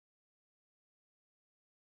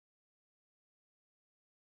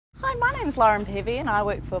Hi, my name's Pevy and I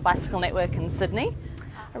work for Bicycle Network in Sydney.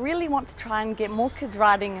 I really want to try and get more kids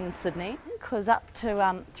riding in Sydney because up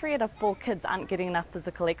to 3 out of 4 kids aren't getting enough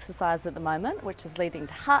physical exercise at the moment, which is leading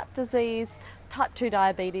to heart disease, type 2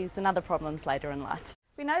 diabetes and other problems later in life.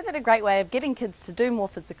 We know that a great way of getting kids to do more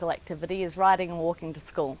physical activity is riding and walking to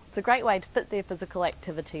school. It's a great way to fit their physical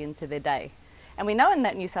activity into their day. And we know in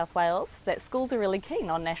New South Wales that schools are really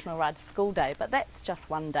keen on National Ride to School Day, but that's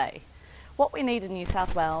just one day. What we need in New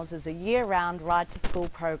South Wales is a year-round Ride to School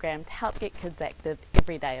program to help get kids active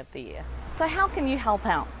every day of the year. So how can you help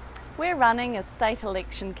out? We're running a state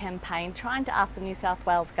election campaign trying to ask the New South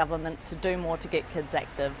Wales Government to do more to get kids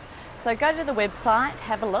active. So go to the website,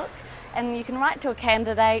 have a look, and you can write to a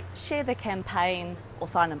candidate, share the campaign or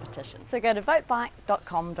sign a petition. So go to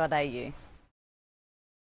votebike.com.au.